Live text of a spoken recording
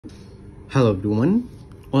Hello everyone,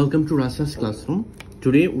 welcome to Rashel's classroom.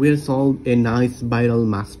 Today we'll solve a nice viral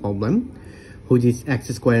math problem, which is x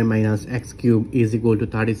squared minus x cubed is equal to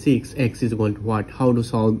 36. X is equal to what? How to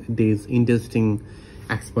solve this interesting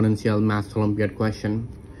exponential math Olympiad question.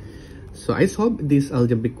 So I solved this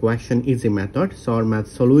algebraic question easy method. So our math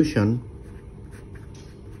solution,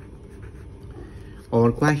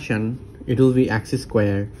 our question, it will be x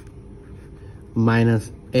squared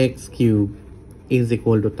minus x cubed is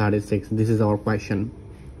equal to 36. This is our question.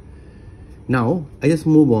 Now I just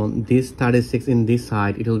move on this 36 in this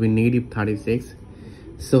side, it will be negative 36.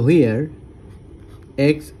 So here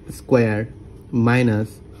x squared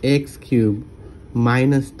minus x cubed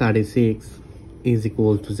minus 36 is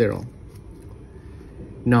equal to 0.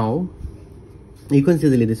 Now you can see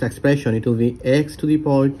this expression, it will be x to the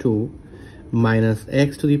power 2 minus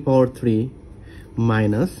x to the power 3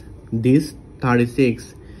 minus this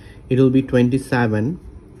 36, it will be 27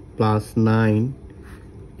 plus 9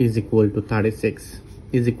 is equal to 36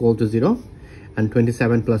 is equal to 0, and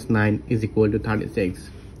 27 plus 9 is equal to 36.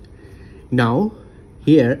 Now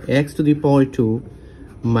here x to the power 2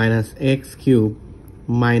 minus x cubed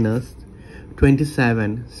minus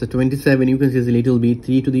 27, so 27 you can see it will be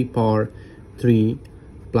 3 to the power 3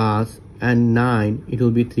 plus, and 9 it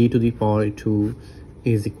will be 3 to the power 2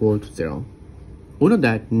 is equal to 0. We know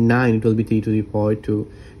that 9 it will be 3 to the power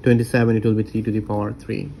 2, 27 it will be 3 to the power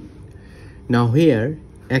 3. Now here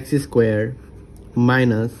x squared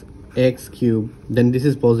minus x cubed, then this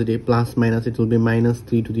is positive, plus minus it will be minus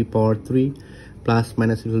 3 to the power 3 plus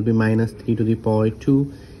minus it will be minus 3 to the power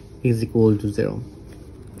 2 is equal to 0.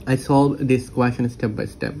 I solve this question step by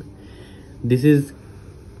step. This is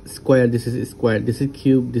square, this is square, this is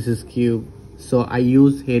cube, this is cube. So I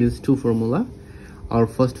use here is two formula. Our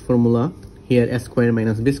first formula here s squared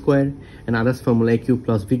minus b squared, and others formula a cube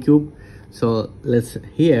plus b cube. So let's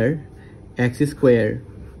here x squared,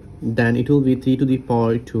 then it will be 3 to the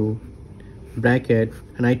power 2 bracket,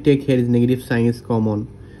 and I take here is negative sign is common,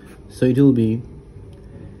 so it will be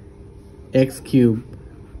x cubed,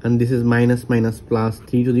 and this is minus minus plus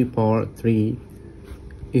 3 to the power 3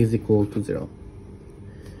 is equal to 0.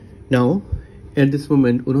 Now at this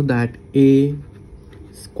moment we know that a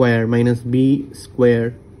square minus b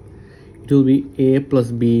square, it will be a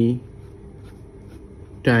plus b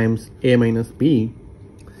times a minus b.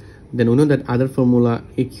 Then we know that other formula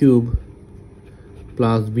a cube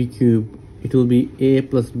plus b cube, it will be a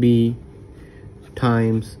plus b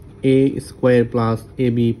times a square plus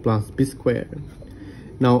ab plus b square.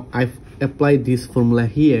 Now I've applied this formula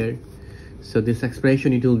here, so this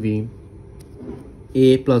expression it will be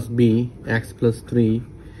a plus b x plus 3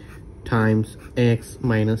 times x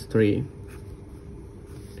minus 3.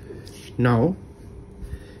 Now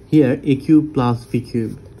here a cube plus b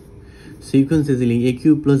cube, so you can see easily a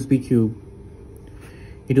cube plus b cube,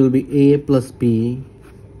 it will be a plus b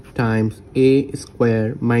times a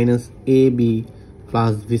square minus ab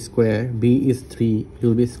plus b square. B is 3, it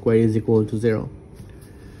will be square is equal to 0.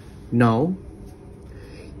 Now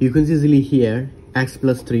you can see easily here x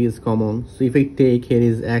plus 3 is common, so if I take here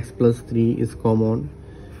is x plus 3 is common,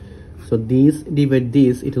 so this divide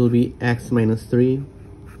this, it will be x minus 3.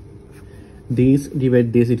 This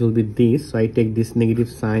divide this, it will be this, so I take this negative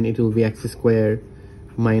sign, it will be x squared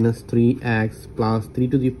minus 3x plus 3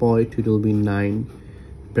 to the power 2, it will be 9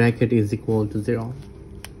 bracket is equal to 0.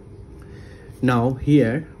 Now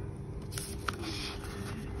here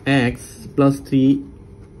x plus 3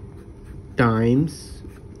 times,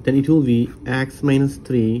 then it will be x minus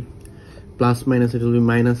 3 plus minus it will be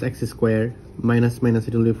minus x squared minus minus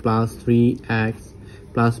it will be plus 3x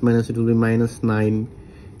plus minus it will be minus 9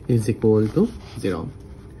 is equal to 0.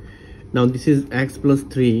 Now this is x plus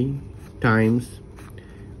 3 times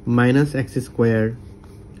minus x squared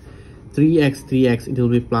 3x it will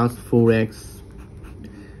be plus 4x,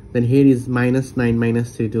 then here is minus 9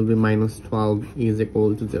 minus 3, it will be minus 12 is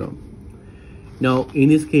equal to 0. Now in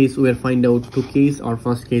this case we will find out two case. Our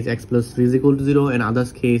first case x plus 3 is equal to 0, and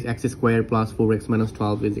others case x squared plus 4x minus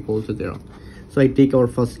 12 is equal to 0. So I take our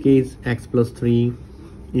first case x plus 3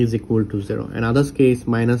 is equal to 0, and others case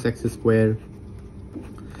minus x squared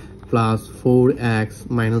plus 4x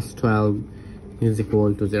minus 12 is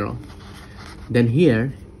equal to 0. Then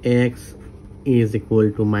here x is equal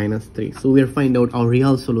to minus 3. So we'll find out our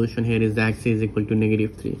real solution. Here is x is equal to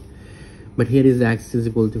negative 3, but here is x is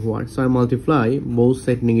equal to what? So I multiply both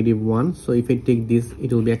side negative 1, so if I take this,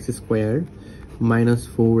 it will be x squared minus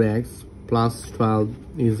 4x plus 12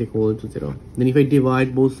 is equal to 0. Then if I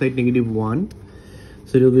divide both side negative 1,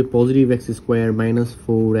 so it will be positive x squared minus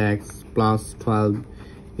 4x plus 12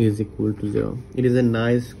 is equal to 0. It is a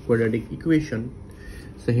nice quadratic equation.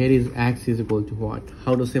 So here is x is equal to what?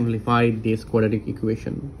 How to simplify this quadratic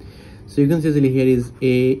equation? So you can see easily here is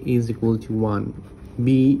a is equal to 1,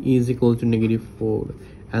 b is equal to -4,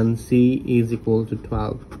 and c is equal to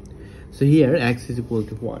 12. So here x is equal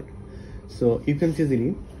to what? So you can see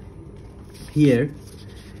easily here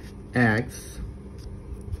x,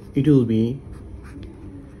 it will be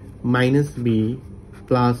minus b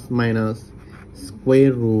plus minus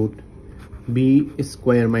square root b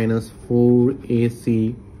square minus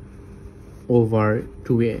 4ac over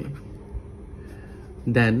 2a.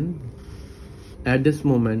 Then at this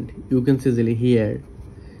moment you can see easily here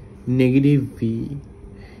negative b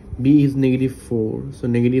is -4, so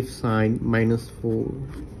negative sign -4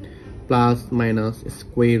 plus minus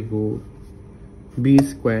square root b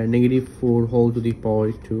square -4 whole to the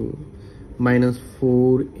power 2 minus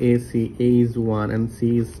 4ac, a is 1 and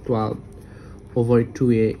c is 12 over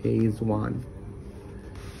 2a, a is 1.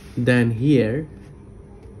 Then here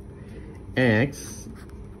x,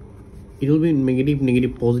 it will be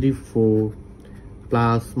negative positive 4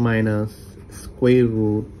 plus minus square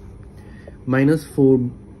root -4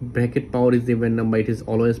 bracket power is even number, it is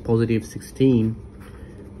always positive 16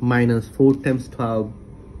 minus 4 times 12,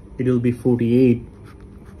 it will be 48,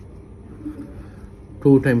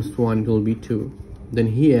 2 times 1, it will be 2. Then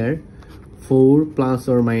here 4 plus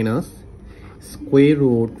or minus square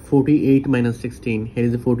root 48 minus 16, here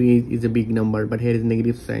is the 48 is a big number but here is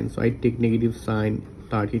negative sign, so I take negative sign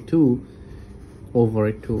 32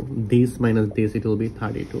 over 2, this minus this, it will be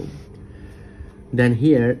 32. Then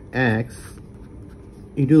here x,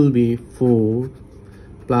 it will be 4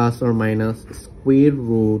 plus or minus square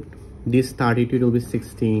root this 32, it will be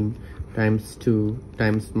 16 times 2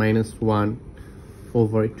 times -1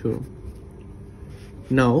 over 2.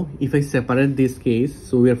 Now if I separate this case,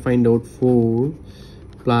 so we are find out 4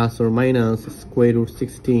 plus or minus square root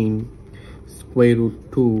 16 square root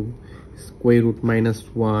 2 square root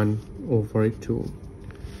 -1 over 2.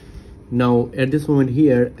 Now at this moment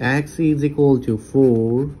here x is equal to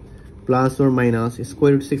 4 plus or minus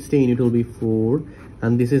square root 16, it will be 4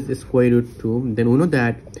 and this is square root 2. Then we know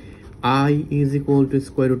that I is equal to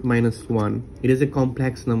square root -1, it is a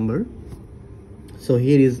complex number, so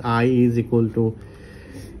here is I is equal to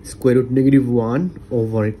square root -1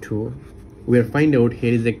 over 2. We are find out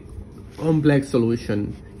here is a complex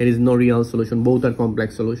solution, there is no real solution, both are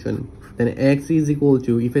complex solution. Then x is equal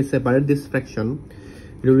to, if I separate this fraction,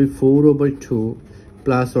 it will be 4 over 2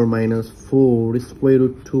 plus or minus 4 square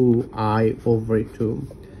root 2 I over 2.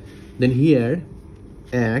 Then here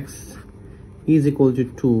x is equal to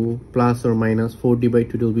 2 plus or minus 4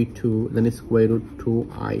 divided by 2 will be 2, then square root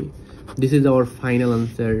 2i. This is our final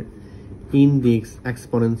answer in this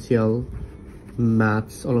exponential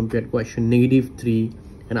maths Olympiad question. -3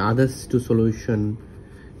 and others to solution,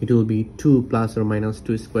 it will be 2 plus or minus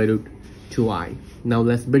 2 square root 2i. Now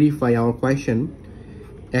let's verify our question.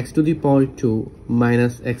 X to the power 2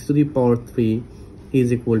 minus x to the power 3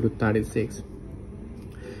 is equal to 36.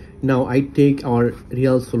 Now I take our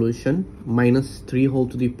real solution, -3 whole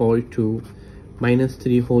to the power 2 minus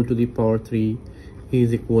 3 whole to the power 3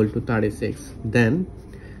 is equal to 36. Then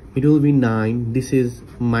it will be 9, this is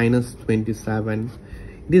 -27.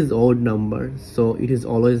 This is odd number, so it is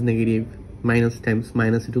always negative. Minus times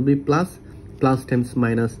minus, it will be plus, plus times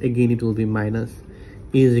minus, again it will be minus,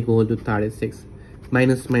 is equal to 36.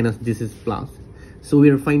 Minus minus, this is plus, so we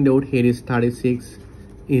will find out here is 36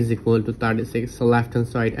 is equal to 36. So left hand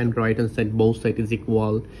side and right hand side, both sides is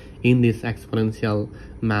equal in this exponential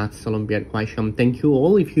maths Olympiad question. Thank you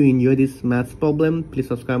all. If you enjoy this maths problem, please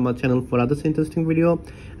subscribe my channel for other interesting video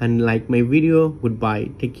and like my video.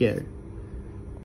 Goodbye, take care.